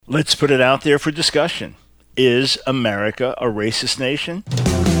Let's put it out there for discussion. Is America a racist nation?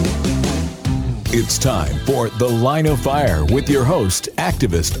 It's time for The Line of Fire with your host,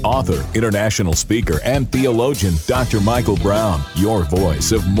 activist, author, international speaker, and theologian, Dr. Michael Brown, your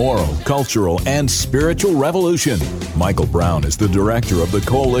voice of moral, cultural, and spiritual revolution. Michael Brown is the director of the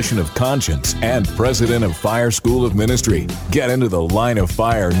Coalition of Conscience and president of Fire School of Ministry. Get into The Line of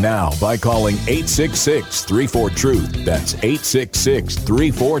Fire now by calling 866-34-TRUTH. That's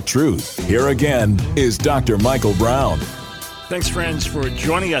 866-34-TRUTH. Here again is Dr. Michael Brown. Thanks, friends, for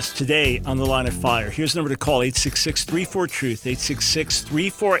joining us today on The Line of Fire. Here's the number to call, 866-34-TRUTH,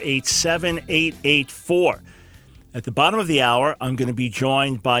 866-348-7884. At the bottom of the hour, I'm going to be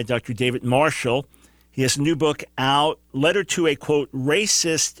joined by Dr. David Marshall. He has a new book out, Letter to a, quote,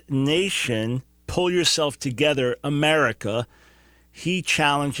 Racist Nation, Pull Yourself Together, America. He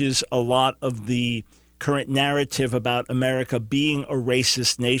challenges a lot of the current narrative about America being a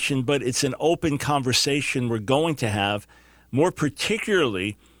racist nation, but it's an open conversation we're going to have. More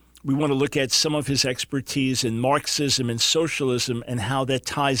particularly, we want to look at some of his expertise in Marxism and socialism and how that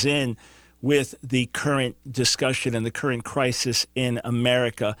ties in with the current discussion and the current crisis in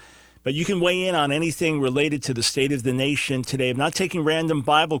America. But you can weigh in on anything related to the state of the nation today. I'm not taking random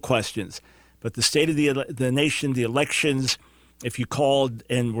Bible questions, but the state of the nation, the elections. If you called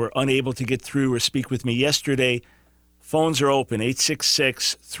and were unable to get through or speak with me yesterday, phones are open,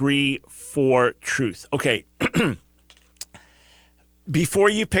 866-34-TRUTH. Okay. Before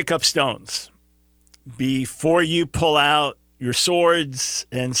you pick up stones, before you pull out your swords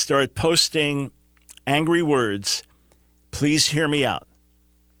and start posting angry words, please hear me out.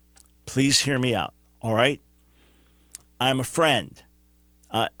 Please hear me out, all right? I'm a friend.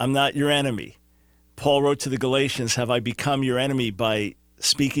 I'm not your enemy. Paul wrote to the Galatians, have I become your enemy by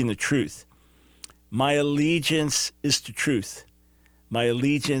speaking the truth? My allegiance is to truth. My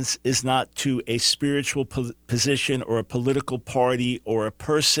allegiance is not to a spiritual position or a political party or a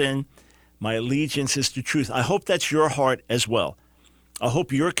person. My allegiance is to truth. I hope that's your heart as well. I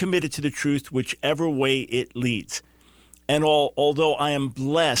hope you're committed to the truth, whichever way it leads. And although I am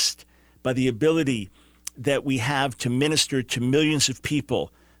blessed by the ability that we have to minister to millions of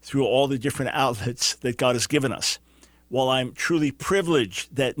people through all the different outlets that God has given us, while I'm truly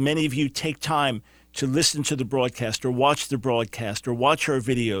privileged that many of you take time to listen to the broadcast or watch the broadcast or watch our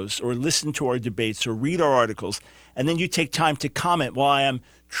videos or listen to our debates or read our articles, and then you take time to comment, while I am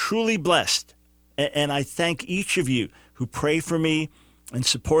truly blessed. And I thank each of you who pray for me and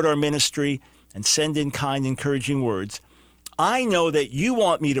support our ministry and send in kind, encouraging words. I know that you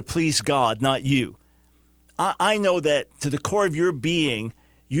want me to please God, not you. I know that to the core of your being,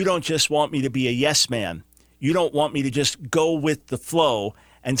 you don't just want me to be a yes man. You don't want me to just go with the flow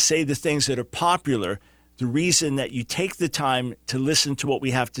and say the things that are popular. The reason that you take the time to listen to what we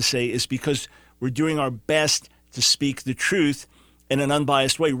have to say is because we're doing our best to speak the truth in an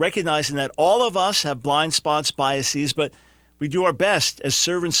unbiased way, recognizing that all of us have blind spots, biases, but we do our best as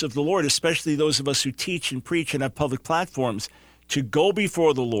servants of the Lord, especially those of us who teach and preach and have public platforms, to go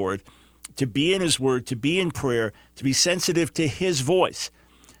before the Lord, to be in his word, to be in prayer, to be sensitive to his voice.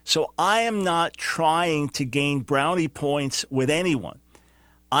 So I am not trying to gain brownie points with anyone.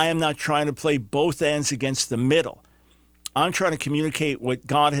 I am not trying to play both ends against the middle. I'm trying to communicate what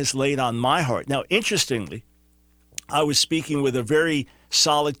God has laid on my heart. Now, interestingly, I was speaking with a very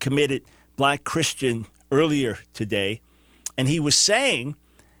solid, committed black Christian earlier today, and he was saying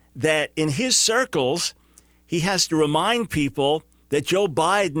that in his circles, he has to remind people that Joe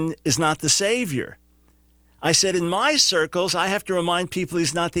Biden is not the savior. I said, in my circles, I have to remind people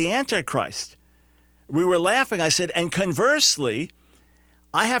he's not the Antichrist. We were laughing. I said, and conversely,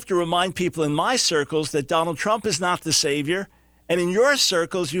 I have to remind people in my circles that Donald Trump is not the savior. And in your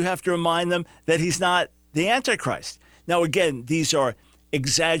circles, you have to remind them that he's not the Antichrist. Now, again, these are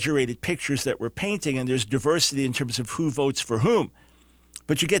exaggerated pictures that we're painting, and there's diversity in terms of who votes for whom.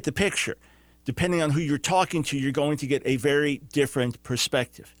 But you get the picture. Depending on who you're talking to, you're going to get a very different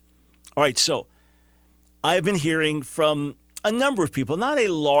perspective. All right, so I've been hearing from a number of people, not a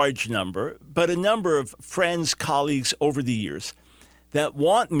large number, but a number of friends, colleagues over the years that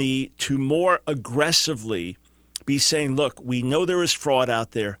want me to more aggressively be saying, look, we know there is fraud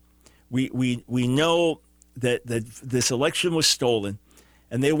out there. We know that this election was stolen,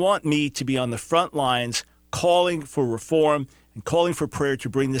 and they want me to be on the front lines calling for reform and calling for prayer to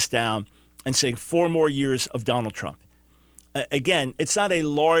bring this down and saying 4 more years of Donald Trump. Again, it's not a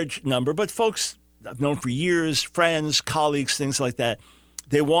large number, but folks I've known for years, friends, colleagues, things like that,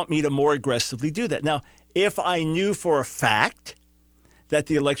 they want me to more aggressively do that. Now, if I knew for a fact that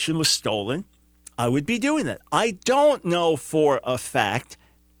the election was stolen, I would be doing that. I don't know for a fact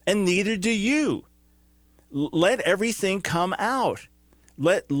and neither do you. Let everything come out.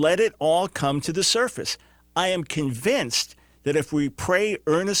 Let it all come to the surface. I am convinced that if we pray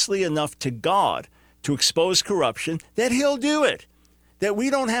earnestly enough to God to expose corruption, that he'll do it. That we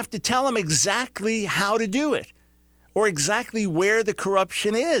don't have to tell him exactly how to do it or exactly where the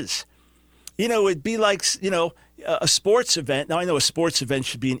corruption is. It'd be like, a sports event. Now, I know a sports event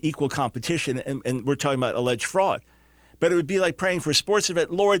should be an equal competition, and we're talking about alleged fraud. But it would be like praying for a sports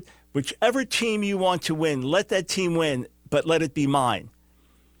event. Lord, whichever team you want to win, let that team win, but let it be mine.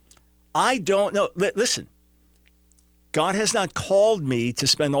 I don't know. Listen, God has not called me to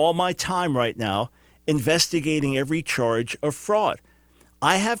spend all my time right now investigating every charge of fraud.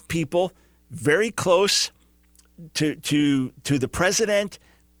 I have people very close to the president,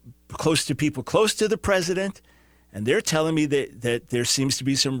 close to people close to the president, and they're telling me that there seems to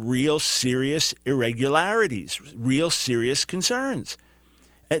be some real serious irregularities, real serious concerns.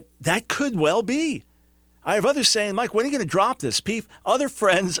 And that could well be. I have others saying, Mike, when are you going to drop this? Other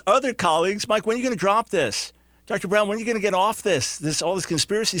friends, other colleagues, Mike, when are you going to drop this? Dr. Brown, when are you going to get off all this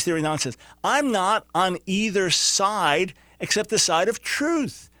conspiracy theory nonsense? I'm not on either side except the side of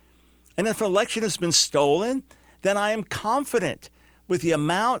truth. And if an election has been stolen, then I am confident with the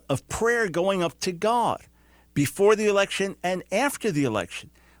amount of prayer going up to God before the election and after the election,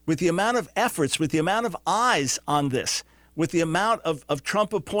 with the amount of efforts, with the amount of eyes on this, with the amount of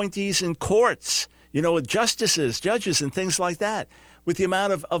Trump appointees in courts, with justices, judges, and things like that, with the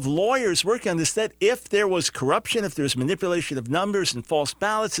amount of lawyers working on this, that if there was corruption, if there's manipulation of numbers and false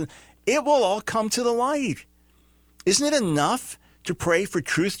ballots, it will all come to the light. Isn't it enough to pray for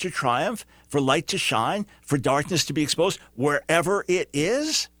truth to triumph, for light to shine, for darkness to be exposed wherever it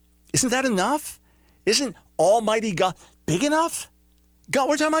is? Isn't that enough? Isn't Almighty God big enough? God,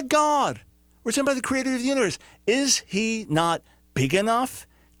 we're talking about God. We're talking about the creator of the universe. Is he not big enough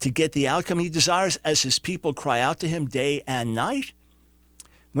to get the outcome he desires as his people cry out to him day and night?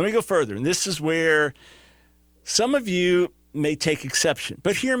 Let me go further. And this is where some of you may take exception.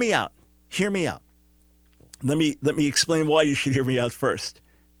 But hear me out. Hear me out. Let me explain why you should hear me out first.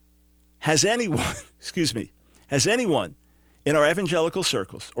 Has anyone in our evangelical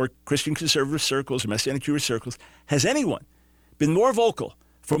circles or Christian conservative circles or Messianic Jewish circles, has anyone been more vocal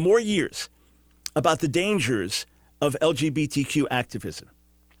for more years about the dangers of LGBTQ activism?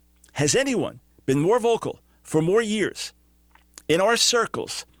 Has anyone been more vocal for more years in our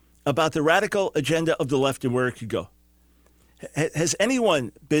circles about the radical agenda of the left and where it could go? Has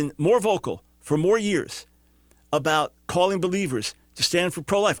anyone been more vocal for more years about calling believers to stand for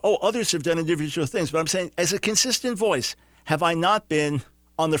pro-life? Oh, others have done individual things, but I'm saying as a consistent voice, have I not been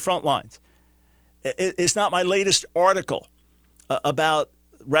on the front lines? It's not my latest article about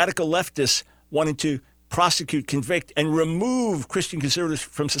radical leftists wanting to prosecute, convict, and remove Christian conservatives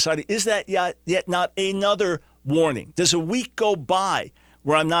from society. Is that yet not another warning? Does a week go by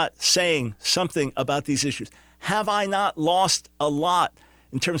where I'm not saying something about these issues? Have I not lost a lot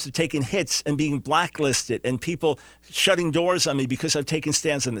in terms of taking hits and being blacklisted and people shutting doors on me because I've taken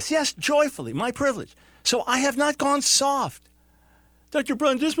stands on this? Yes, joyfully, my privilege. So I have not gone soft. Dr.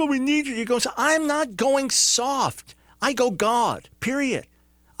 Brown, this is what we need you. You're going soft. I'm not going soft. I go God, period.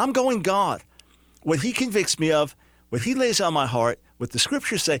 I'm going God. What he convicts me of, what he lays on my heart, what the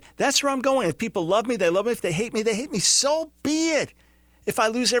scriptures say, that's where I'm going. If people love me, they love me. If they hate me, they hate me. So be it. If I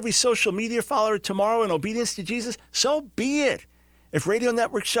lose every social media follower tomorrow in obedience to Jesus, so be it. If radio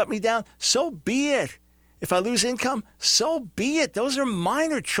networks shut me down, so be it. If I lose income, so be it. Those are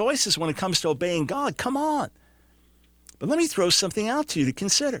minor choices when it comes to obeying God. Come on. But let me throw something out to you to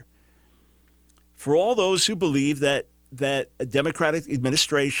consider. For all those who believe that a Democratic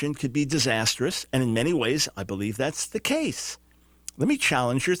administration could be disastrous, and in many ways, I believe that's the case. Let me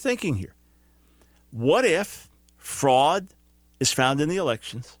challenge your thinking here. What if fraud is found in the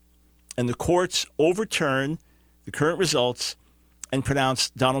elections and the courts overturn the current results and pronounce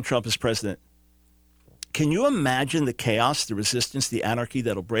Donald Trump as president? Can you imagine the chaos, the resistance, the anarchy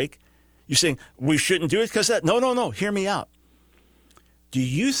that'll break? You're saying we shouldn't do it because that? No. Hear me out. Do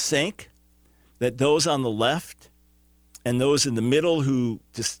you think that those on the left and those in the middle who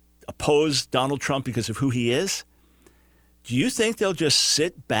just oppose Donald Trump because of who he is, do you think they'll just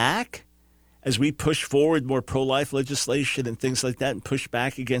sit back as we push forward more pro-life legislation and things like that and push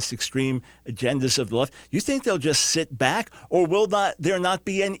back against extreme agendas of the left? You think they'll just sit back, or will there not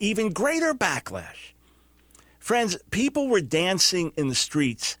be an even greater backlash? Friends, people were dancing in the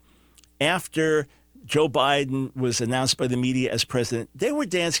streets after Joe Biden was announced by the media as president. They were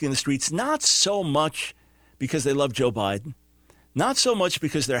dancing in the streets not so much because they love Joe Biden, not so much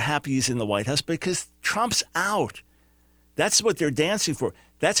because they're happy he's in the White House, because Trump's out. That's what they're dancing for.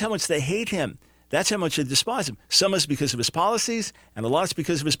 That's how much they hate him. That's how much they despise him. Some is because of his policies, and a lot is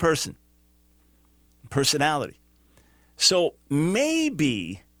because of his personality. So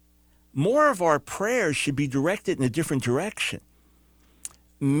maybe more of our prayers should be directed in a different direction.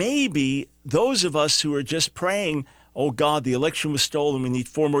 Maybe those of us who are just praying, oh God, the election was stolen, we need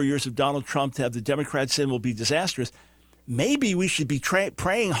 4 more years of Donald Trump to have the Democrats in, will be disastrous. Maybe we should be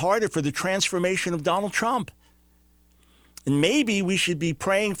praying harder for the transformation of Donald Trump. And maybe we should be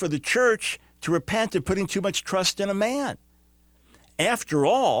praying for the church to repent of putting too much trust in a man. After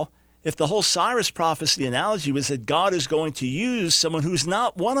all, if the whole Cyrus prophecy analogy was that God is going to use someone who's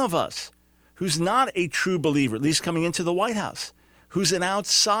not one of us, who's not a true believer, at least coming into the White House, who's an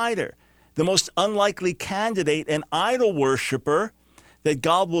outsider, the most unlikely candidate, an idol worshiper that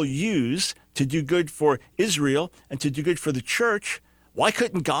God will use to do good for Israel and to do good for the church, why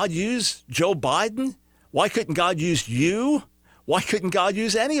couldn't God use Joe Biden? Why couldn't God use you? Why couldn't God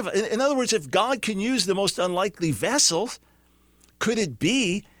use any of it? In other words, if God can use the most unlikely vessels, could it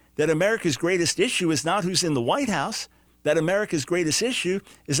be that America's greatest issue is not who's in the White House, that America's greatest issue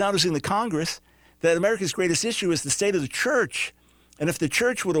is not who's in the Congress, that America's greatest issue is the state of the church? And if the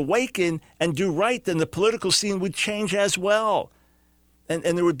church would awaken and do right, then the political scene would change as well. And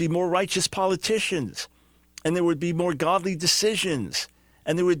there would be more righteous politicians, and there would be more godly decisions,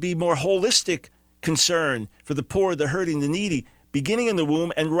 and there would be more holistic concern for the poor, the hurting, the needy, beginning in the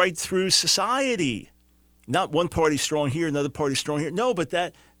womb and right through society. Not one party strong here, another party strong here. No, but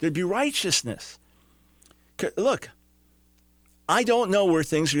that there'd be righteousness. Look, I don't know where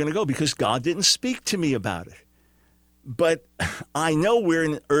things are going to go because God didn't speak to me about it. But I know we're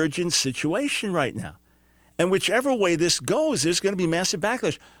in an urgent situation right now. And whichever way this goes, there's going to be massive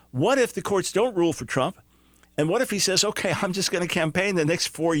backlash. What if the courts don't rule for Trump? And what if he says, okay, I'm just going to campaign the next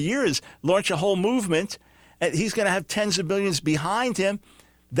 4 years, launch a whole movement, and he's going to have tens of millions behind him?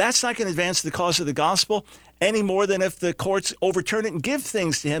 That's not going to advance the cause of the gospel any more than if the courts overturn it and give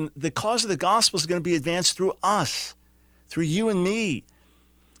things to him. The cause of the gospel is going to be advanced through us, through you and me.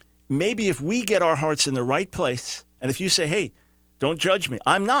 Maybe if we get our hearts in the right place, and if you say, hey, don't judge me.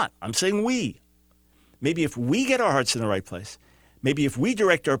 I'm not. I'm saying we. Maybe if we get our hearts in the right place, maybe if we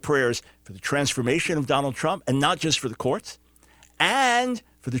direct our prayers for the transformation of Donald Trump, and not just for the courts, and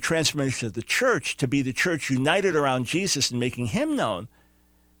for the transformation of the church to be the church united around Jesus and making him known,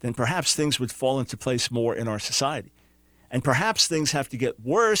 then perhaps things would fall into place more in our society. And perhaps things have to get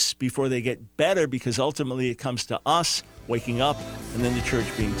worse before they get better, because ultimately it comes to us waking up and then the church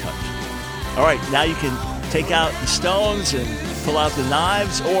being touched. All right, now you can take out the stones and pull out the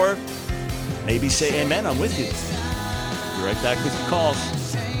knives, or maybe say amen, I'm with you. Be right back with your calls.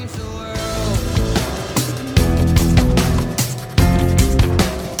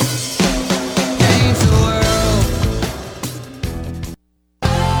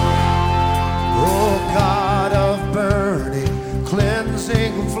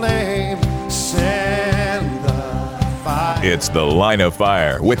 It's The Line of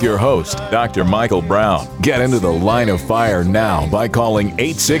Fire with your host, Dr. Michael Brown. Get into the Line of Fire now by calling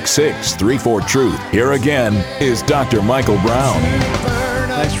 866-34-TRUTH. Here again is Dr. Michael Brown.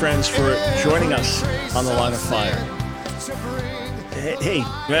 Thanks, friends, for joining us on the Line of Fire. Hey,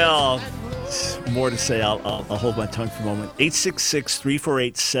 well, more to say. I'll hold my tongue for a moment.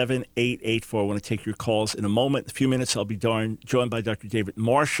 866-348-7884. I want to take your calls in a moment. In a few minutes, I'll be joined by Dr. David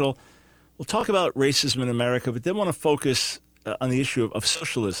Marshall. We'll talk about racism in America, but then want to focus on the issue of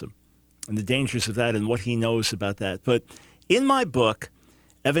socialism and the dangers of that and what he knows about that. But in my book,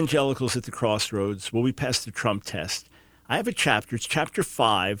 Evangelicals at the Crossroads, Will We Pass the Trump Test?, I have a chapter, it's chapter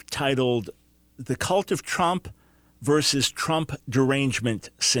 5, titled The Cult of Trump versus Trump Derangement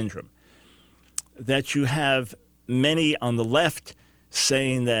Syndrome. That you have many on the left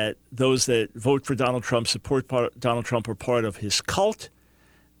saying that those that vote for Donald Trump, support Donald Trump, are part of his cult.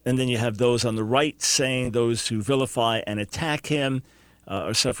 And then you have those on the right saying those who vilify and attack him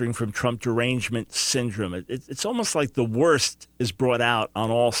are suffering from Trump derangement syndrome. It's almost like the worst is brought out on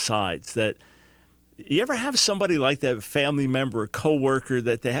all sides. That you ever have somebody like that, a family member, a coworker,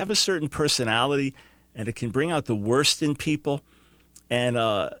 that they have a certain personality and it can bring out the worst in people. And,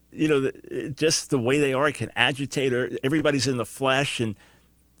 just the way they are, it can agitate, or everybody's in the flesh. And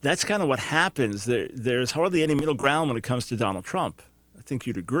that's kind of what happens. There's hardly any middle ground when it comes to Donald Trump. I think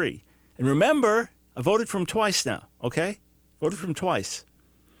you'd agree. And remember, I voted for him twice now, okay? Voted for him twice.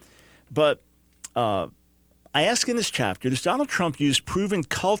 But I ask in this chapter, does Donald Trump use proven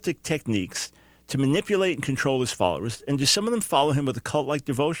cultic techniques to manipulate and control his followers? And do some of them follow him with a cult-like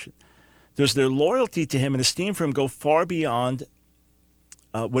devotion? Does their loyalty to him and esteem for him go far beyond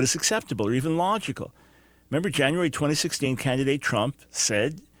what is acceptable or even logical? Remember January 2016, candidate Trump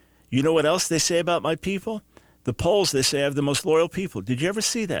said, you know what else they say about my people? The polls, they say I have the most loyal people. Did you ever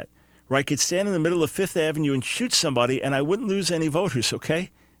see that? Where I could stand in the middle of Fifth Avenue and shoot somebody and I wouldn't lose any voters,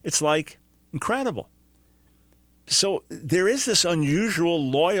 okay? It's like incredible. So there is this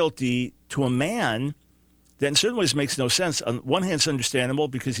unusual loyalty to a man that in certain ways makes no sense. On one hand, it's understandable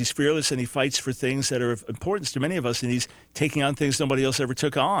because he's fearless and he fights for things that are of importance to many of us, and he's taking on things nobody else ever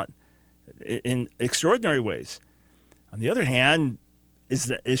took on in extraordinary ways. On the other hand,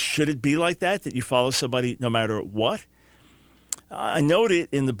 should it be like that you follow somebody no matter what? I note it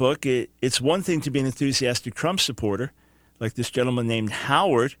in the book. It's one thing to be an enthusiastic Trump supporter, like this gentleman named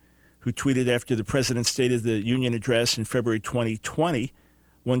Howard, who tweeted after the President's State of the Union address in February 2020,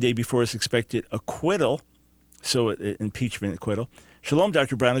 one day before his expected acquittal, so impeachment acquittal. Shalom,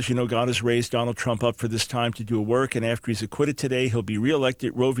 Dr. Brown. As you know, God has raised Donald Trump up for this time to do a work, and after he's acquitted today, he'll be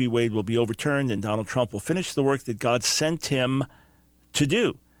reelected, Roe v. Wade will be overturned, and Donald Trump will finish the work that God sent him to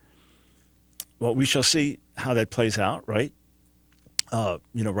do. Well, we shall see how that plays out, right?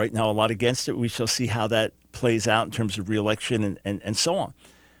 Right now a lot against it. We shall see how that plays out in terms of reelection and so on.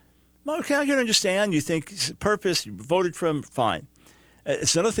 Okay, I can understand. You think purpose, you voted for him, fine.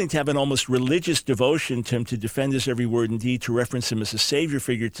 It's another thing to have an almost religious devotion to him, to defend his every word and deed, to reference him as a savior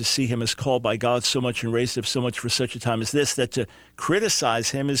figure, to see him as called by God so much and raised up so much for such a time as this, that to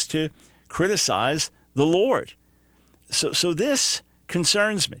criticize him is to criticize the Lord. So this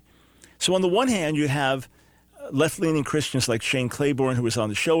concerns me. So on the one hand, you have left-leaning Christians like Shane Claiborne, who was on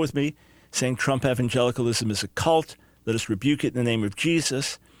the show with me, saying Trump evangelicalism is a cult. Let us rebuke it in the name of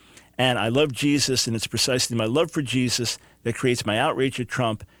Jesus. And I love Jesus, and it's precisely my love for Jesus that creates my outrage at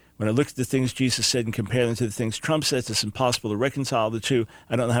Trump. When I look at the things Jesus said and compare them to the things Trump says, it's impossible to reconcile the two.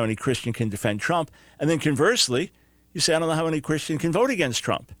 I don't know how any Christian can defend Trump. And then conversely, you say, I don't know how any Christian can vote against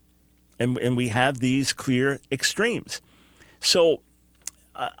Trump. And we have these clear extremes. So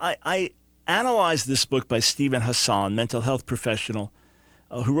I analyzed this book by Stephen Hassan, mental health professional,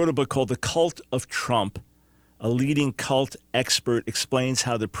 who wrote a book called The Cult of Trump. A leading cult expert explains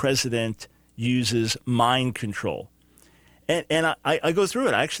how the president uses mind control. And I go through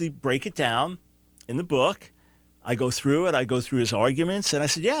it. I actually break it down in the book. I go through it. I go through his arguments. And I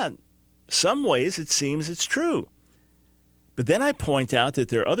said, yeah, some ways it seems it's true. But then I point out that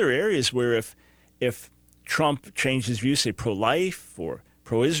there are other areas where if Trump changed his views, say pro-life or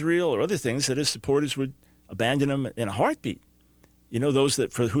pro-Israel or other things, that his supporters would abandon him in a heartbeat. You know, those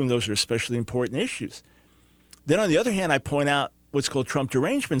that for whom those are especially important issues. Then on the other hand, I point out what's called Trump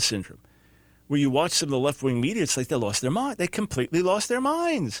derangement syndrome, where you watch some of the left-wing media, it's like they lost their mind. They completely lost their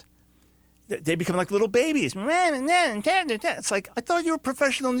minds. They become like little babies. It's like, I thought you were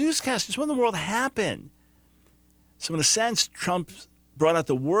professional newscasters. What in the world happened? So in a sense, Trump brought out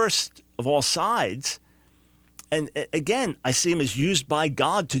the worst of all sides. And again, I see him as used by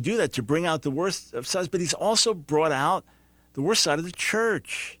God to do that, to bring out the worst of sides. But he's also brought out the worst side of the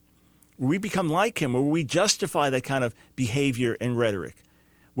church, where we become like him, where we justify that kind of behavior and rhetoric,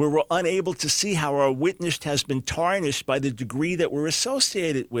 where we're unable to see how our witness has been tarnished by the degree that we're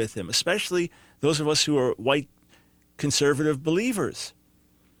associated with him, especially those of us who are white conservative believers.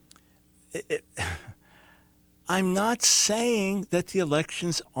 I'm not saying that the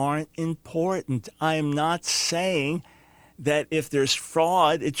elections aren't important. I am not saying that if there's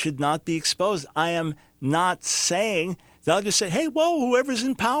fraud, it should not be exposed. I am not saying that I'll just say, hey, whoa, whoever's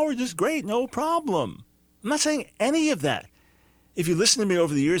in power is great, no problem. I'm not saying any of that. If you listen to me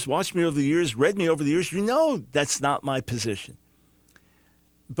over the years, watched me over the years, read me over the years, you know that's not my position.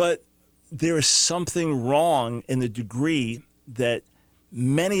 But there is something wrong in the degree that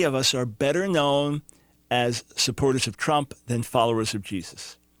many of us are better known as supporters of Trump than followers of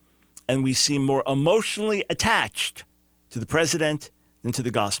Jesus. And we seem more emotionally attached to the president than to the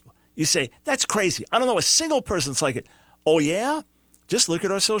gospel. You say, that's crazy. I don't know a single person that's like it. Oh, yeah? Just look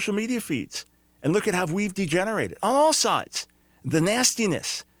at our social media feeds and look at how we've degenerated on all sides. The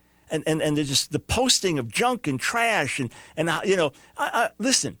nastiness and just the posting of junk and trash and you know,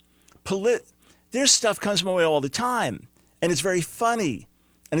 listen, there's stuff comes my way all the time, and it's very funny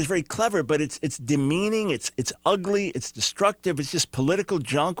and it's very clever, but it's demeaning, it's ugly, it's destructive, it's just political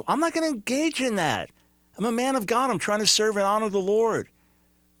junk. I'm not going to engage in that. I'm a man of God. I'm trying to serve and honor the Lord.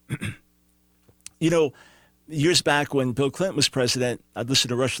 You know, years back when Bill Clinton was president, I'd listen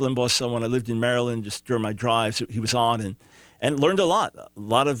to Rush Limbaugh's son when I lived in Maryland just during my drives. He was on and learned a lot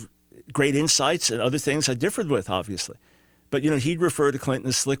of great insights and other things I differed with, obviously. But, you know, he'd refer to Clinton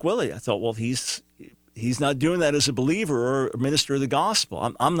as Slick Willie. I thought, well, he's not doing that as a believer or a minister of the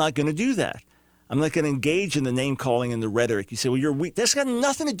gospel. I'm not going to do that. I'm not going to engage in the name calling and the rhetoric. You say, well, you're weak. That's got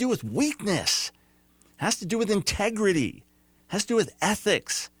nothing to do with weakness. It Has to do with integrity. Has to do with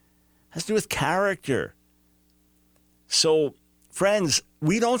ethics. Has to do with character. So, friends,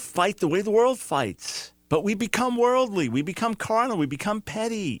 we don't fight the way the world fights, but we become worldly. We become carnal. We become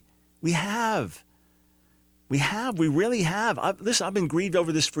petty. We really have. I've been grieved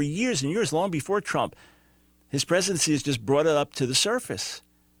over this for years and years, long before Trump. His presidency has just brought it up to the surface.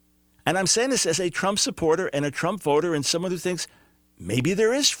 And I'm saying this as a Trump supporter and a Trump voter and someone who thinks maybe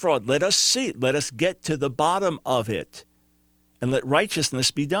there is fraud. Let us see it. Let us get to the bottom of it and let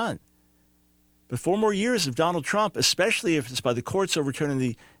righteousness be done. But 4 more years of Donald Trump, especially if it's by the courts overturning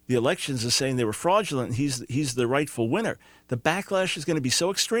the elections and saying they were fraudulent, he's the rightful winner. The backlash is going to be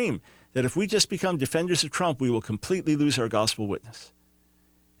so extreme that if we just become defenders of Trump, we will completely lose our gospel witness.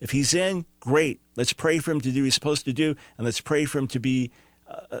 If he's in, great. Let's pray for him to do what he's supposed to do, and let's pray for him to be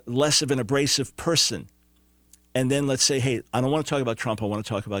less of an abrasive person. And then let's say, hey, I don't want to talk about Trump. I want to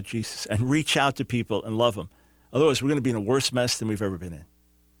talk about Jesus, and reach out to people and love them. Otherwise, we're going to be in a worse mess than we've ever been in.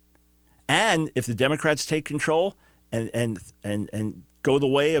 And if the Democrats take control and go the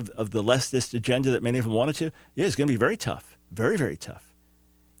way of the leftist agenda that many of them wanted to, yeah, it's going to be very tough, very, very tough.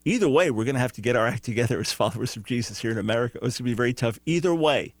 Either way, we're going to have to get our act together as followers of Jesus here in America. It's going to be very tough either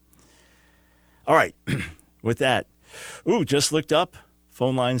way. All right, with that, just looked up.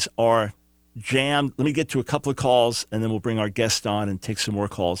 Phone lines are jammed. Let me get to a couple of calls, and then we'll bring our guest on and take some more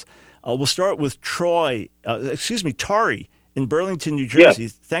calls. We'll start with Tari in Burlington, New Jersey.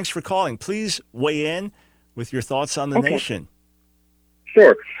 Yes. Thanks for calling. Please weigh in with your thoughts on the nation.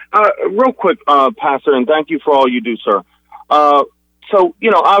 Sure. Real quick, Pastor, and thank you for all you do, sir. So,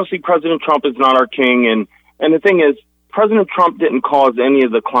 obviously President Trump is not our king. And the thing is, President Trump didn't cause any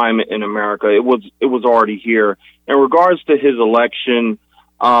of the climate in America. It was already here. In regards to his election,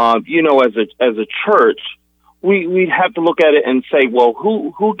 as a church, we'd have to look at it and say, well,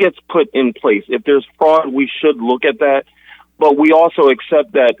 who gets put in place? If there's fraud, we should look at that. But we also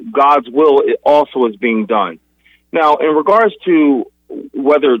accept that God's will also is being done. Now, in regards to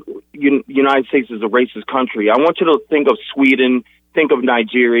whether United States is a racist country, I want you to think of Sweden, think of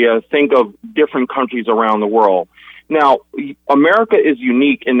Nigeria, think of different countries around the world. Now, America is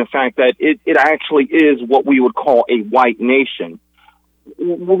unique in the fact that it actually is what we would call a white nation. The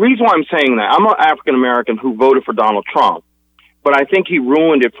reason why I'm saying that, I'm an African-American who voted for Donald Trump, but I think he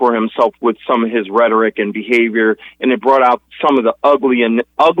ruined it for himself with some of his rhetoric and behavior, and it brought out some of the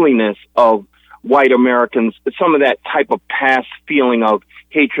ugliness of white Americans, some of that type of past feeling of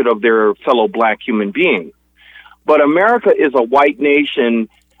hatred of their fellow black human beings. But America is a white nation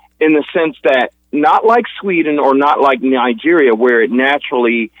in the sense that not like Sweden or not like Nigeria, where it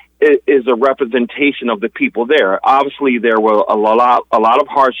naturally is a representation of the people there. Obviously, there were a lot of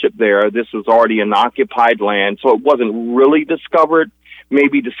hardship there. This was already an occupied land, so it wasn't really discovered,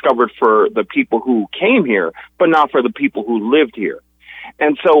 maybe discovered for the people who came here, but not for the people who lived here.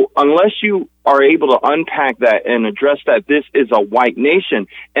 And so unless you are able to unpack that and address that this is a white nation,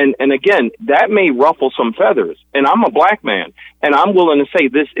 and again, that may ruffle some feathers, and I'm a black man, and I'm willing to say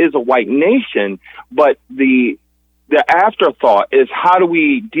this is a white nation, but the afterthought is how do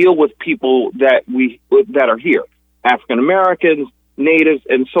we deal with people that are here, African Americans, natives,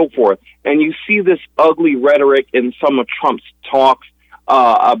 and so forth. And you see this ugly rhetoric in some of Trump's talks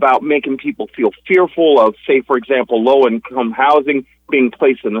about making people feel fearful of, say, for example, low-income housing being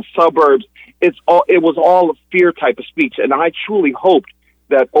placed in the suburbs. It was all a fear type of speech, and I truly hoped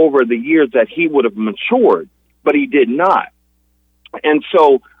that over the years that he would have matured, but he did not. And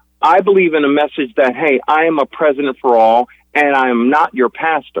so I believe in a message that, hey, I am a president for all, and I am not your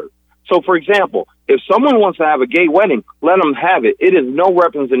pastor. So, for example, if someone wants to have a gay wedding, let them have it. It is no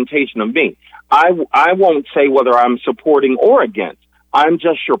representation of me. I won't say whether I'm supporting or against. I'm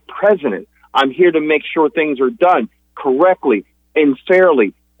just your president. I'm here to make sure things are done correctly and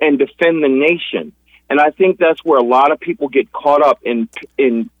fairly and defend the nation. And I think that's where a lot of people get caught up in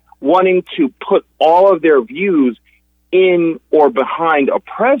wanting to put all of their views in or behind a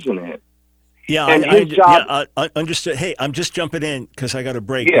president. Yeah, I understood. Hey, I'm just jumping in because I got a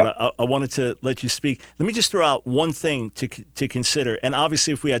break. Yeah. But I wanted to let you speak. Let me just throw out one thing to consider. And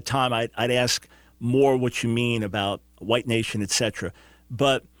obviously, if we had time, I'd ask more what you mean about white nation, etc.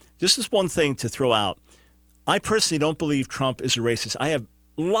 But just this one thing to throw out. I personally don't believe Trump is a racist. I have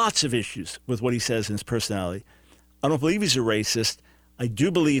lots of issues with what he says in his personality. I don't believe he's a racist. I do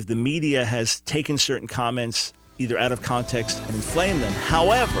believe the media has taken certain comments either out of context and inflamed them.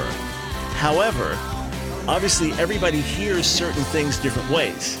 However, obviously everybody hears certain things different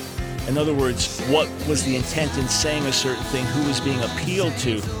ways. In other words, what was the intent in saying a certain thing? Who was being appealed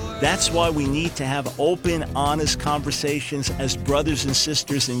to? That's why we need to have open, honest conversations as brothers and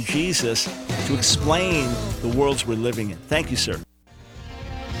sisters in Jesus to explain the worlds we're living in. Thank you, sir.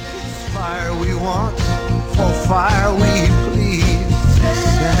 Fire we want, for fire we plead.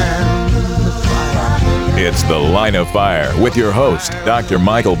 Send the fire. It's The Line of Fire with your host, Dr.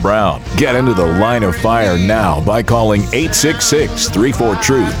 Michael Brown. Get into the Line of Fire now by calling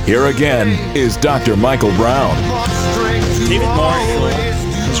 866-34-TRUTH. Here again is Dr. Michael Brown. David Marshall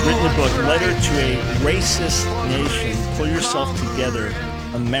has written a book, Letter to a Racist Nation, Pull Yourself Together,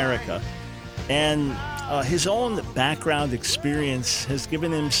 America. And his own background experience has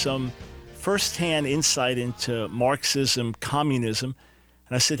given him some firsthand insight into Marxism, communism.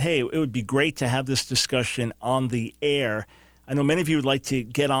 And I said, hey, it would be great to have this discussion on the air. I know many of you would like to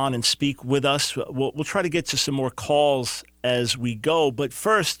get on and speak with us. We'll try to get to some more calls as we go. But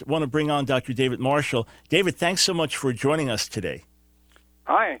first, I want to bring on Dr. David Marshall. David, thanks so much for joining us today.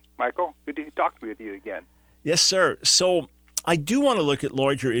 Hi, Michael. Good to talk with you again. Yes, sir. So I do want to look at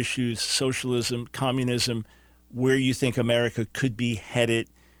larger issues, socialism, communism, where you think America could be headed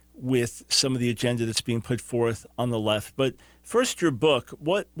with some of the agenda that's being put forth on the left. But first, your book,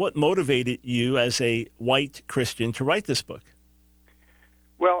 what motivated you as a white Christian to write this book?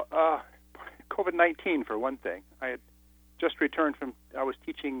 Well, COVID-19, for one thing. I had just returned I was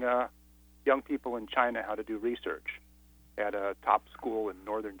teaching young people in China how to do research at a top school in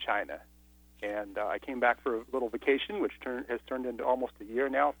northern China. And I came back for a little vacation, which has turned into almost a year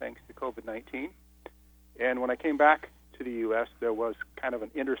now, thanks to COVID-19. And when I came back to the U.S., there was kind of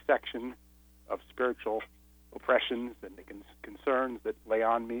an intersection of spiritual oppressions and concerns that lay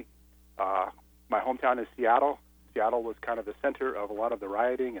on me. My hometown is Seattle. Seattle was kind of the center of a lot of the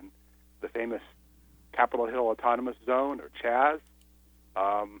rioting and the famous Capitol Hill Autonomous Zone, or CHAZ.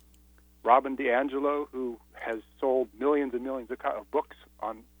 Robin DiAngelo, who has sold millions and millions of books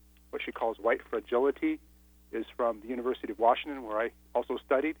on what she calls white fragility, is from the University of Washington, where I also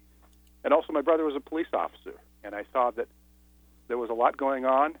studied. And also my brother was a police officer, and I saw that there was a lot going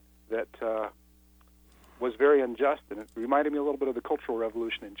on that was very unjust, and it reminded me a little bit of the Cultural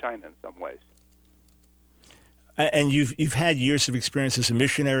Revolution in China in some ways. And you've had years of experience as a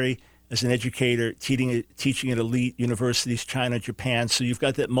missionary, as an educator, teaching at elite universities, China, Japan. So you've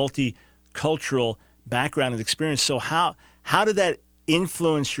got that multicultural background and experience. So how did that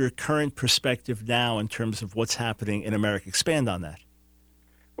influence your current perspective now in terms of what's happening in America? Expand on that.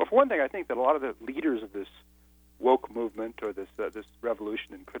 Well, for one thing, I think that a lot of the leaders of this woke movement, or this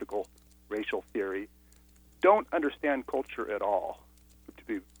revolution in critical racial theory, don't understand culture at all, to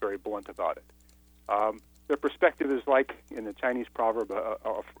be very blunt about it. Their perspective is like, in the Chinese proverb,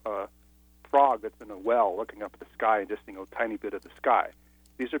 a frog that's in a well looking up at the sky and just seeing a tiny bit of the sky.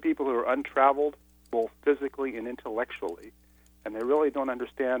 These are people who are untraveled, both physically and intellectually, and they really don't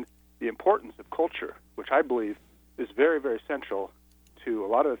understand the importance of culture, which I believe is very, very central to a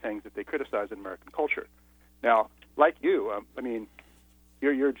lot of the things that they criticize in American culture. Now, like you,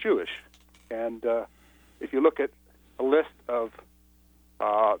 you're Jewish, and if you look at a list of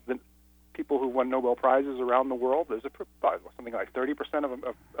the people who won Nobel Prizes around the world, there's something like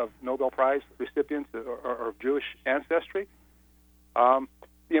 30% of Nobel Prize recipients are of Jewish ancestry.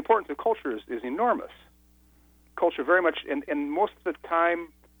 The importance of culture is enormous. Culture very much, and most of the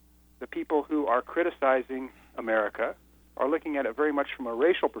time, the people who are criticizing America are looking at it very much from a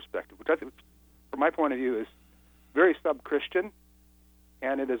racial perspective, which I think, from my point of view, is very sub-Christian,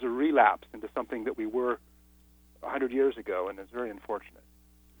 and it is a relapse into something that we were 100 years ago, and it's very unfortunate.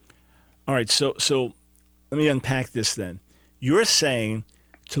 All right, so let me unpack this then. You're saying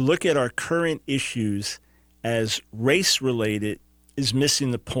to look at our current issues as race-related is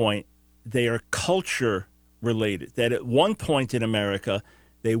missing the point. They are culture-related, that at one point in America,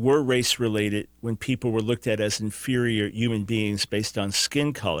 they were race-related when people were looked at as inferior human beings based on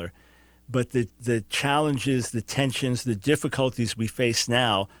skin color. But the challenges, the tensions, the difficulties we face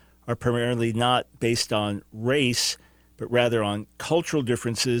now are primarily not based on race, but rather on cultural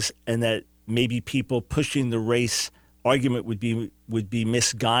differences, and that maybe people pushing the race argument would be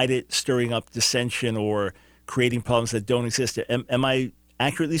misguided, stirring up dissension or creating problems that don't exist. Am I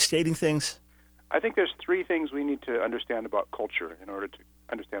accurately stating things? I think there's three things we need to understand about culture in order to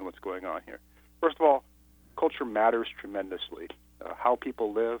understand what's going on here. First of all, culture matters tremendously. How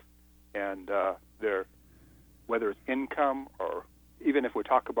people live and whether it's income, or even if we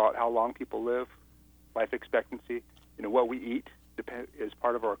talk about how long people live, life expectancy, what we eat is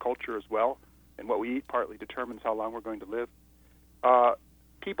part of our culture as well, and what we eat partly determines how long we're going to live.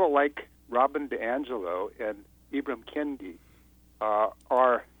 People like Robin DiAngelo and Ibram Kendi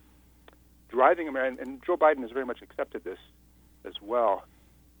are driving America, and Joe Biden has very much accepted this as well,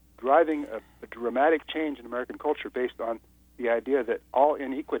 driving a dramatic change in American culture based on the idea that all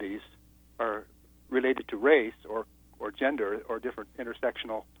inequities are related to race or gender or different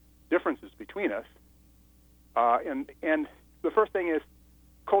intersectional differences between us. And the first thing is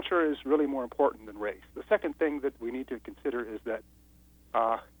culture is really more important than race. The second thing that we need to consider is that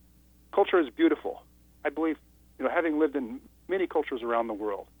culture is beautiful. I believe, having lived in many cultures around the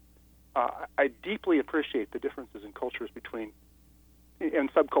world, I deeply appreciate the differences in cultures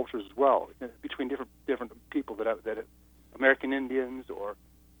and subcultures as well, between different people that American Indians or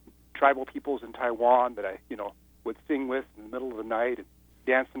tribal peoples in Taiwan that I would sing with in the middle of the night and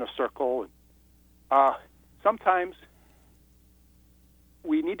dance in a circle. And sometimes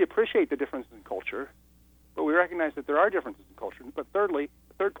we need to appreciate the differences in culture, but we recognize that there are differences in culture. But thirdly,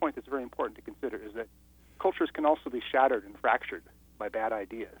 the third point that's very important to consider is that cultures can also be shattered and fractured by bad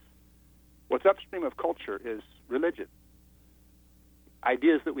ideas. What's upstream of culture is religion,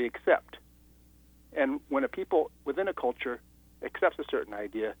 ideas that we accept. And when a people within a culture accepts a certain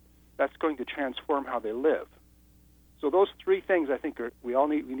idea, that's going to transform how they live. So those three things I think we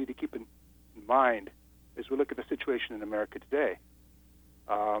need to keep in mind as we look at the situation in America today.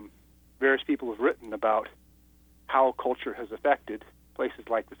 Various people have written about how culture has affected places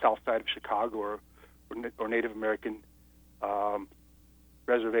like the South Side of Chicago or Native American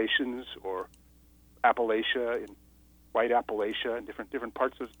reservations or Appalachia and white Appalachia and different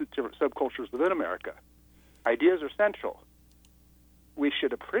parts of different subcultures within America. Ideas are central. We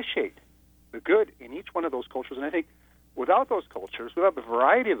should appreciate the good in each one of those cultures, and I think without those cultures, without the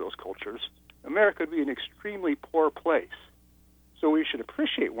variety of those cultures, America would be an extremely poor place. So we should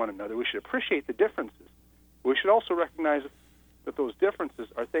appreciate one another. We should appreciate the differences. We should also recognize that those differences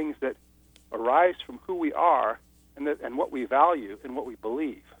are things that arise from who we are and what we value and what we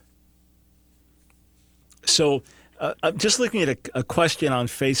believe. So I'm just looking at a question on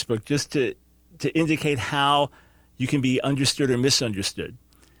Facebook just to indicate how you can be understood or misunderstood.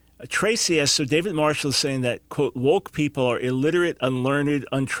 Tracy asks, so David Marshall is saying that, quote, woke people are illiterate, unlearned,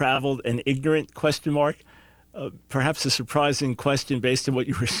 untraveled, and ignorant, ? Perhaps a surprising question based on what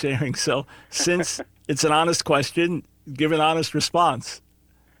you were sharing. So since it's an honest question, give an honest response.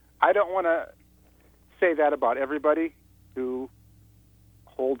 I don't want to say that about everybody who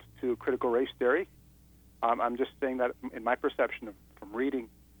holds to critical race theory. I'm just saying that in my perception from reading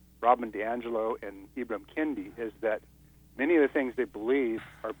Robin DiAngelo and Ibram Kendi is that many of the things they believe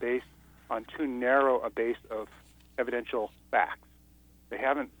are based on too narrow a base of evidential facts. They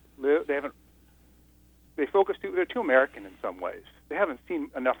focus they're too American in some ways. They haven't seen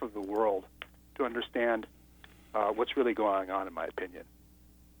enough of the world to understand what's really going on, in my opinion.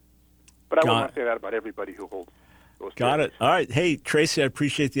 But I wouldn't want to say that about everybody who holds those Got theories. it. All right. Hey, Tracy, I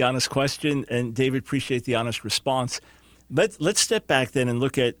appreciate the honest question, and David, appreciate the honest response. Let's step back then and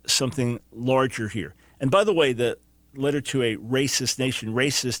look at something larger here. And by the way, the letter to a racist nation,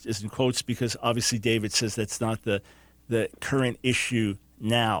 racist is in quotes because obviously David says that's not the current issue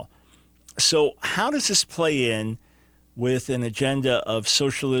now. So how does this play in with an agenda of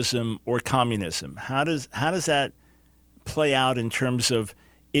socialism or communism? How does that play out in terms of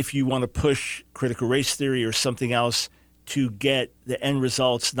if you want to push critical race theory or something else to get the end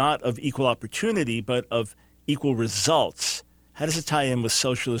results, not of equal opportunity, but of equal results? How does it tie in with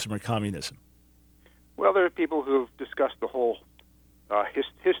socialism or communism? Well, there are people who have discussed the whole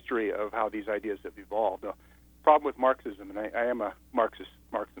history of how these ideas have evolved. The problem with Marxism, and I am a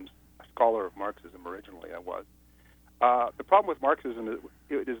scholar of Marxism originally, I was. The problem with Marxism is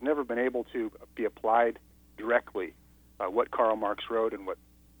it has never been able to be applied directly. What Karl Marx wrote and what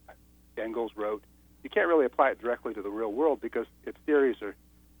Engels wrote, you can't really apply it directly to the real world because its theories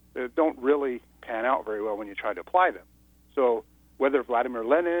don't really pan out very well when you try to apply them. So whether Vladimir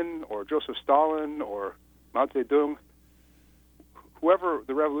Lenin or Joseph Stalin or Mao Zedong, whoever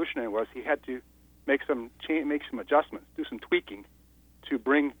the revolutionary was, he had to make some adjustments, do some tweaking to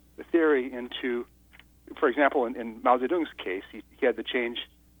bring the theory into, for example, in Mao Zedong's case, he had to change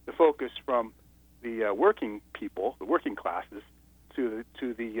the focus from the working people, the working classes, to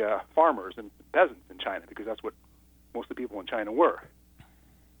the farmers and peasants in China, because that's what most of the people in China were.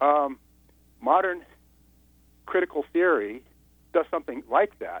 Modern critical theory does something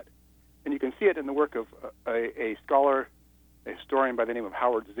like that, and you can see it in the work of a scholar, a historian by the name of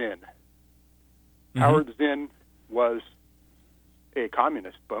Howard Zinn. Mm-hmm. Howard Zinn was a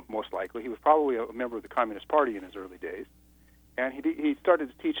communist, but most likely. He was probably a member of the Communist Party in his early days. And he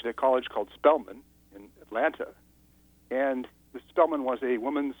started to teach at a college called Spelman in Atlanta. And the Spelman was a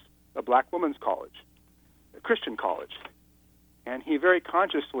black women's college, a Christian college. And he very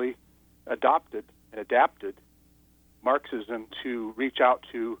consciously adopted and adapted Marxism to reach out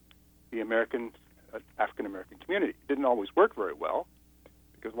to the African American community. It didn't always work very well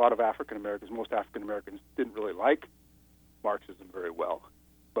because a lot of most African Americans didn't really like Marxism very well.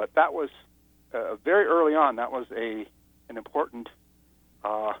 But that was very early on. That was an important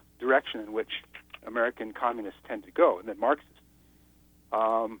direction in which American communists tend to go, and then Marxists.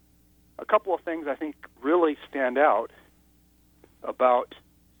 A couple of things I think really stand out about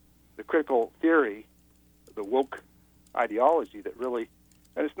the critical theory, the woke ideology that really,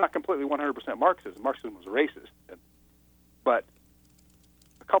 and it's not completely 100% Marxism. Marxism was racist, but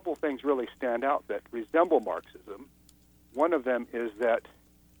a couple of things really stand out that resemble Marxism. One of them is that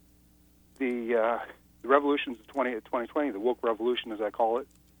the revolutions of 2020, the woke revolution as I call it,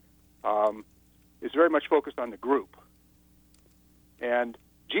 is very much focused on the group. And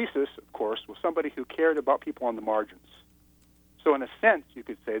Jesus, of course, was somebody who cared about people on the margins. So in a sense, you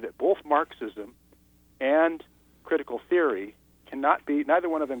could say that both Marxism and critical theory neither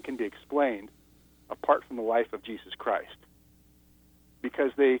one of them can be explained apart from the life of Jesus Christ,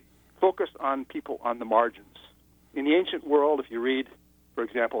 because they focus on people on the margins. In the ancient world, if you read, for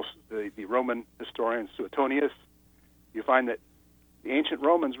example, the Roman historian Suetonius, you find that the ancient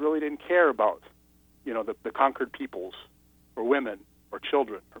Romans really didn't care about, the conquered peoples or women or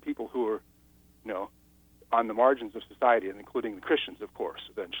children or people who were, on the margins of society, and including the Christians, of course,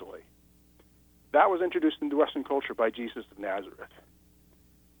 eventually. That was introduced into Western culture by Jesus of Nazareth.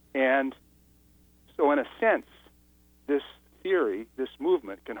 And so in a sense, this theory, this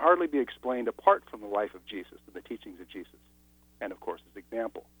movement, can hardly be explained apart from the life of Jesus and the teachings of Jesus, and of course his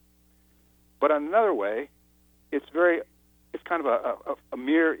example. But in another way, it's kind of a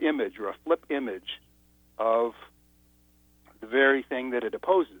mirror image or a flip image of the very thing that it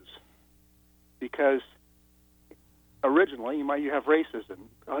opposes. Because originally, you have racism.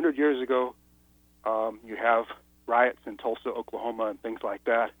 100 years ago, you have riots in Tulsa, Oklahoma, and things like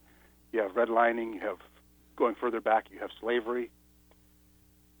that. You have redlining. You have, going further back, you have slavery.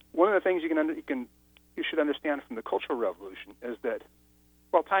 One of the things you should understand from the Cultural Revolution is that,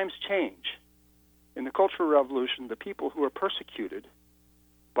 well, times change. In the Cultural Revolution, the people who were persecuted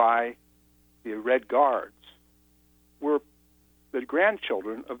by the Red Guards were the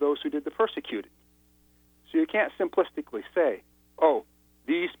grandchildren of those who did the persecuting. So you can't simplistically say, oh,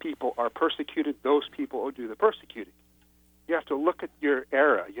 these people are persecuted, those people who do the persecuting. You have to look at your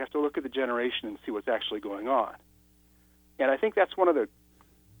era. You have to look at the generation and see what's actually going on. And I think that's one of the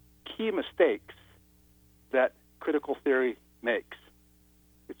key mistakes that critical theory makes.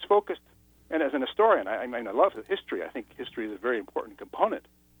 It's focused, and as an historian, I love history. I think history is a very important component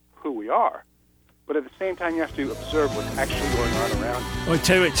of who we are. But at the same time, you have to observe what's actually going on around you. I'll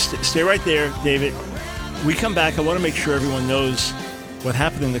tell you what, stay right there, David. We come back. I want to make sure everyone knows what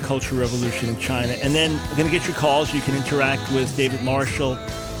happened in the Cultural Revolution in China. And then I'm going to get your calls. You can interact with David Marshall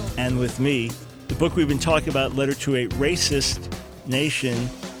and with me. The book we've been talking about, Letter to a Racist Nation,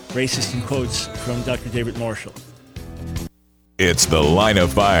 racist in quotes, from Dr. David Marshall. It's The Line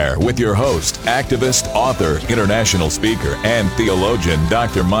of Fire with your host, activist, author, international speaker, and theologian,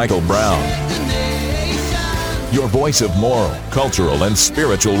 Dr. Michael Brown. Your voice of moral, cultural, and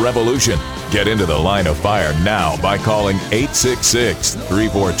spiritual revolution. Get into The Line of Fire now by calling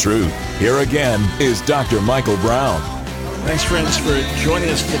 866-34-TRUTH. Here again is Dr. Michael Brown. Thanks, friends, for joining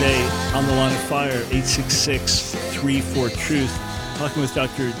us today on The Line of Fire, 866-34-TRUTH. Talking with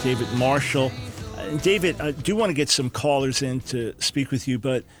Dr. David Marshall. David, I do want to get some callers in to speak with you,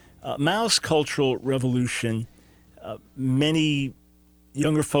 but Mao's Cultural Revolution, many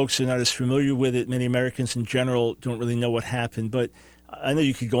younger folks are not as familiar with it. Many Americans in general don't really know what happened, but I know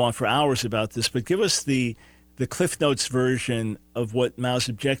you could go on for hours about this, but give us the Cliff Notes version of what Mao's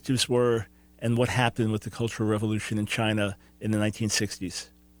objectives were and what happened with the Cultural Revolution in China in the 1960s.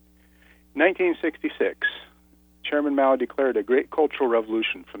 1966, Chairman Mao declared a great cultural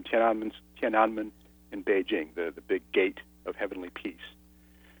revolution from Tiananmen in Beijing, the big gate of heavenly peace.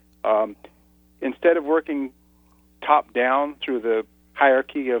 Instead of working top-down through the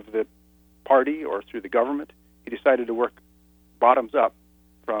hierarchy of the party or through the government, he decided to work bottoms-up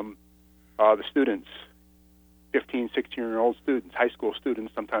from the students, 15, 16-year-old students, high school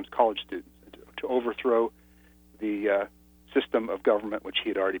students, sometimes college students, to overthrow the system of government which he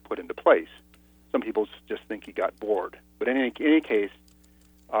had already put into place. Some people just think he got bored. But in any case,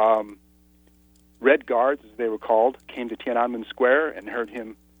 Red Guards, as they were called, came to Tiananmen Square and heard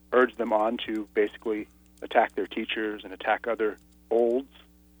him urge them on to basically attack their teachers and attack other olds,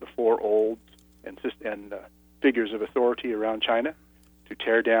 the four olds, and figures of authority around China, to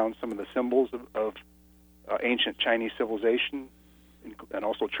tear down some of the symbols of ancient Chinese civilization and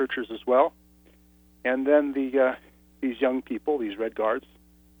also churches as well. And then these young people, these Red Guards,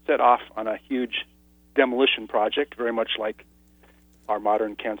 set off on a huge demolition project, very much like our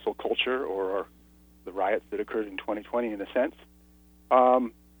modern cancel culture or the riots that occurred in 2020, in a sense.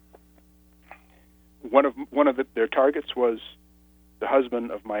 One of their targets was the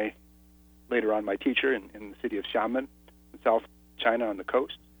husband of later on my teacher in the city of Xiamen, in South China on the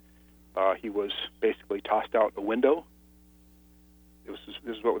coast. He was basically tossed out a window. This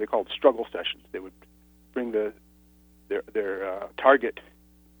is what they called struggle sessions. They would bring their target,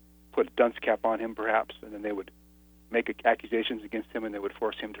 put a dunce cap on him perhaps, and then they would make accusations against him, and they would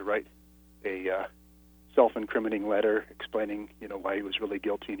force him to write a self-incriminating letter explaining, why he was really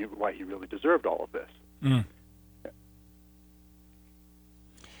guilty and why he really deserved all of this. Mm.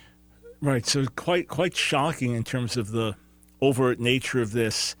 Right. So quite shocking in terms of the overt nature of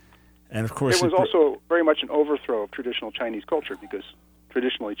this, and of course it was also very much an overthrow of traditional Chinese culture, because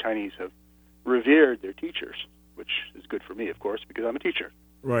traditionally Chinese have revered their teachers, which is good for me, of course, because I'm a teacher.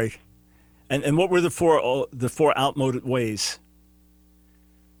 Right. And what were the four outmoded ways?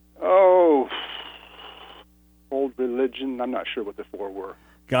 Oh, old religion. I'm not sure what the four were.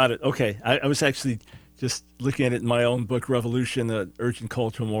 Got it. Okay. I was actually just looking at it in my own book, Revolution, the Urgent Call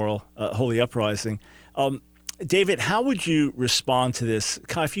to a Moral Holy Uprising. David, how would you respond to this?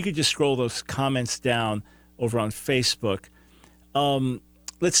 Kai, if you could just scroll those comments down over on Facebook.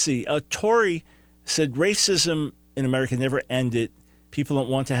 Let's see. Tori said, racism in America never ended. People don't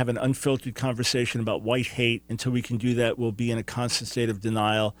want to have an unfiltered conversation about white hate. Until we can do that, we'll be in a constant state of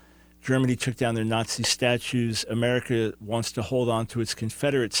denial. Germany took down their Nazi statues. America wants to hold on to its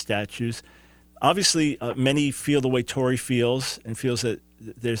Confederate statues. Obviously, many feel the way Tori feels and feels that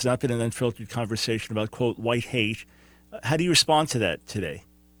there's not been an unfiltered conversation about, quote, white hate. How do you respond to that today?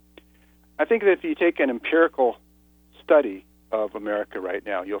 I think that if you take an empirical study of America right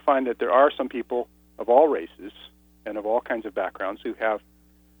now, you'll find that there are some people of all races and of all kinds of backgrounds who have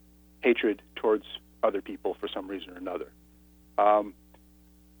hatred towards other people for some reason or another.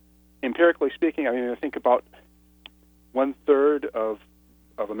 Empirically speaking, I think about 1/3 of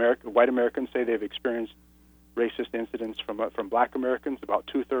white Americans say they've experienced racist incidents from black Americans. About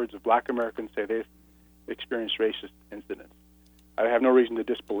 2/3 of black Americans say they've experienced racist incidents. I have no reason to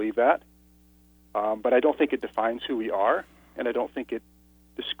disbelieve that, but I don't think it defines who we are, and I don't think it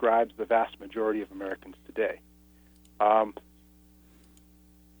describes the vast majority of Americans today.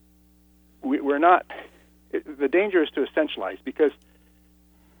 We're not. The danger is to essentialize, because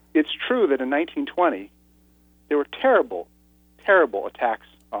it's true that in 1920 there were terrible, terrible attacks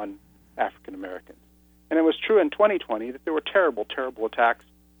on African Americans, and it was true in 2020 that there were terrible, terrible attacks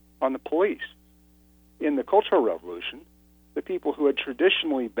on the police. In the Cultural Revolution, the people who had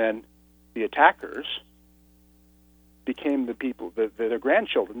traditionally been the attackers became the people. Their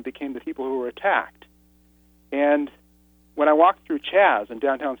grandchildren became the people who were attacked. And when I walked through Chaz in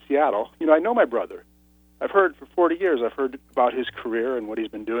downtown Seattle, I know my brother. I've heard for 40 years. I've heard about his career and what he's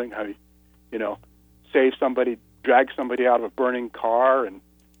been doing. How he, saved somebody, dragged somebody out of a burning car, and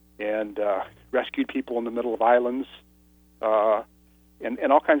rescued people in the middle of islands,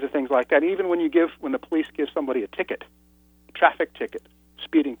 and all kinds of things like that. Even when the police give somebody a ticket, a traffic ticket,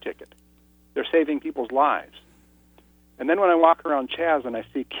 speeding ticket, they're saving people's lives. And then when I walk around Chaz and I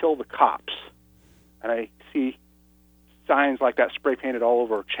see "Kill the Cops," and I see signs like that spray painted all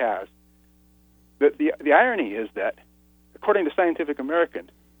over Chaz, the irony is that, according to Scientific American,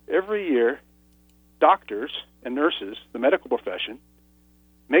 every year doctors and nurses, the medical profession,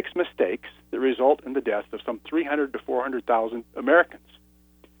 makes mistakes that result in the deaths of some 300 to 400,000 Americans.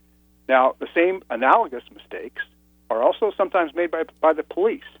 Now, the same analogous mistakes are also sometimes made by the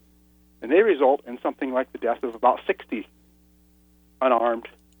police, and they result in something like the death of about 60 unarmed,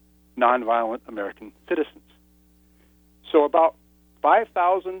 nonviolent American citizens. So about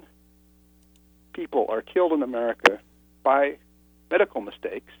 5,000 people are killed in America by medical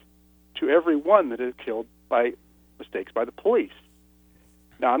mistakes to every one that is killed by mistakes by the police.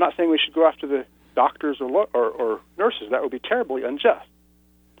 Now, I'm not saying we should go after the doctors or nurses. That would be terribly unjust.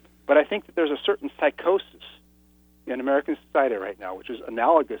 But I think that there's a certain psychosis in American society right now, which is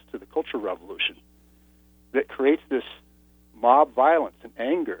analogous to the Cultural Revolution, that creates this mob violence and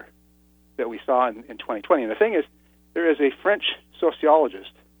anger that we saw in 2020. And the thing is, there is a French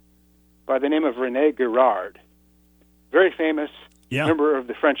sociologist by the name of René Girard, very famous member of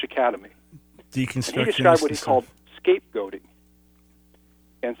the French Academy. And he described what he called scapegoating.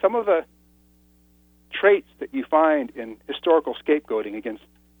 And some of the traits that you find in historical scapegoating against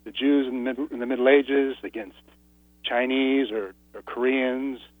the Jews in the Middle Ages, against Chinese or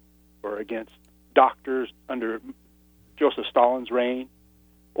Koreans, or against doctors under Joseph Stalin's reign,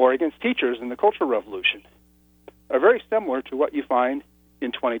 or against teachers in the Cultural Revolution, are very similar to what you find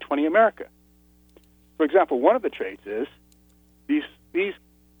in 2020 America. For example, one of the traits is these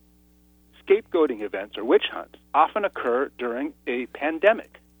scapegoating events or witch hunts often occur during a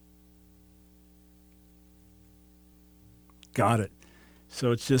pandemic. Got it.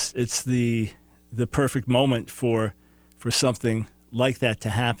 So it's the perfect moment for something like that to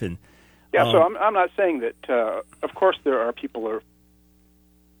happen. Yeah, so I'm not saying that, of course there are people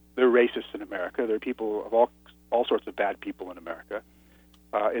they're racist in America. There are people of all sorts of bad people in America.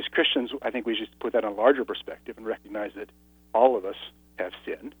 As Christians, I think we should put that in a larger perspective and recognize that all of us have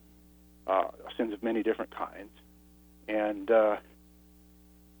sinned, sins of many different kinds. And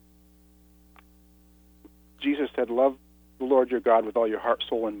Jesus said, love the Lord your God with all your heart,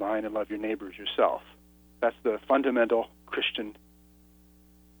 soul, and mind, and love your neighbor as yourself. That's the fundamental Christian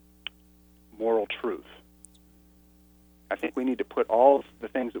moral truth. I think we need to put all of the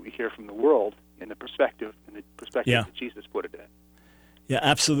things that we hear from the world in the perspective Yeah. that Jesus put it in. Yeah,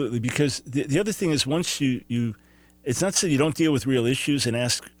 absolutely. Because the other thing is once you it's not so you don't deal with real issues and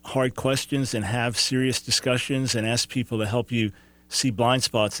ask hard questions and have serious discussions and ask people to help you see blind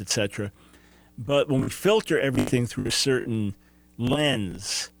spots, etc. But when we filter everything through a certain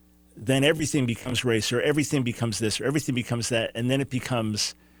lens, then everything becomes race, or everything becomes this, or everything becomes that, and then it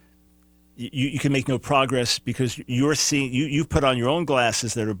becomes you can make no progress because you're seeing you put on your own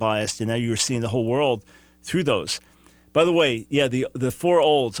glasses that are biased, and now you're seeing the whole world through those. By the way, yeah, the four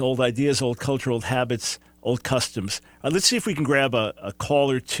olds: old ideas, old culture, old habits, old customs. Let's see if we can grab a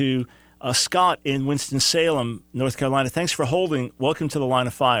call or two. Scott in Winston-Salem, North Carolina. Thanks for holding. Welcome to the Line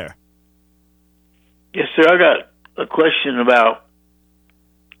of Fire. Yes, sir. I got a question about,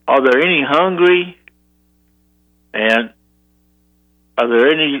 are there any hungry, and are there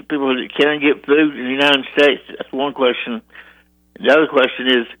any people that can't get food in the United States? That's one question. The other question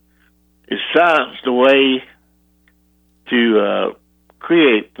is science the way to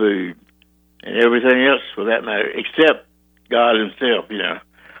create food and everything else for that matter, except God himself, you know?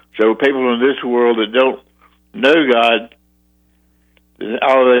 So people in this world that don't know God,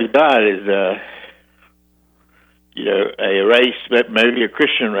 all they got is a race, maybe a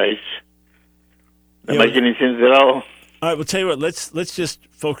Christian race. Does that make any sense at all? All right, we'll tell you what. Let's just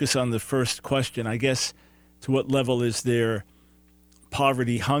focus on the first question. I guess, to what level is there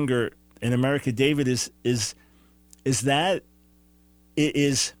poverty, hunger in America? David, is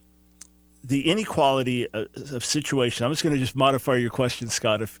the inequality of situation? I'm just going to just modify your question,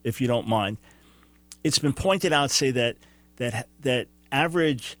 Scott, if you don't mind. It's been pointed out, say that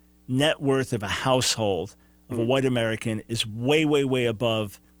average net worth of a household of a white American is way, way, way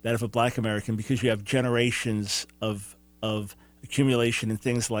above that of a black American because you have generations of accumulation and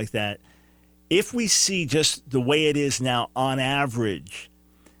things like that. If we see just the way it is now on average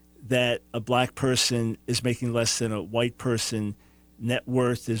that a black person is making less than a white person, net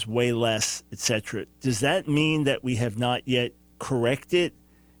worth is way less, etc., does that mean that we have not yet corrected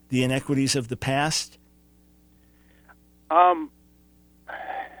the inequities of the past?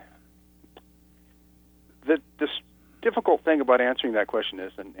 The difficult thing about answering that question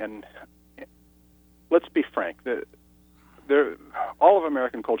is, and let's be frank, all of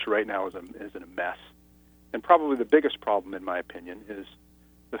American culture right now is in a mess. And probably the biggest problem, in my opinion, is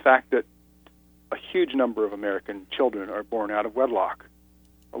the fact that a huge number of American children are born out of wedlock.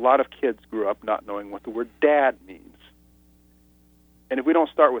 A lot of kids grew up not knowing what the word dad means. And if we don't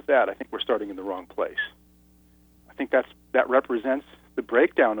start with that, I think we're starting in the wrong place. I think that represents the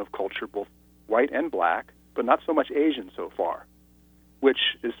breakdown of culture, both white and black, but not so much Asian so far, which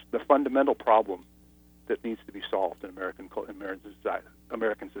is the fundamental problem that needs to be solved in American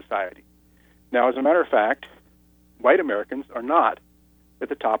society. Now, as a matter of fact, white Americans are not at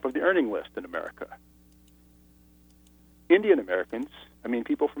the top of the earning list in America. Indian Americans,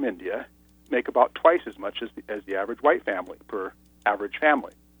 people from India, make about twice as much as the average white family per average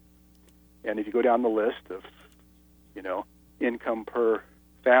family. And if you go down the list of, income per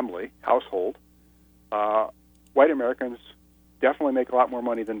family, household, white Americans definitely make a lot more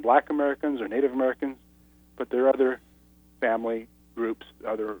money than black Americans or Native Americans, but there are other family groups,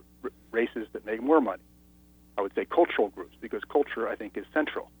 other races that make more money. I would say cultural groups, because culture, I think, is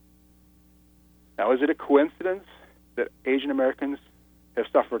central. Now, is it a coincidence that Asian Americans have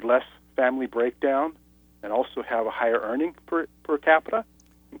suffered less family breakdown and also have a higher earning per capita?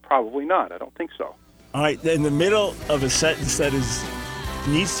 Probably not. I don't think so. All right, in the middle of a sentence that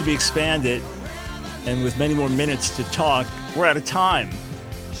needs to be expanded, and with many more minutes to talk, we're out of time.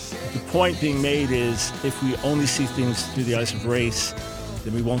 The point being made is if we only see things through the eyes of race,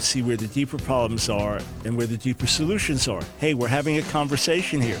 then we won't see where the deeper problems are and where the deeper solutions are. Hey, we're having a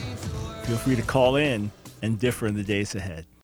conversation here. Feel free to call in and differ in the days ahead.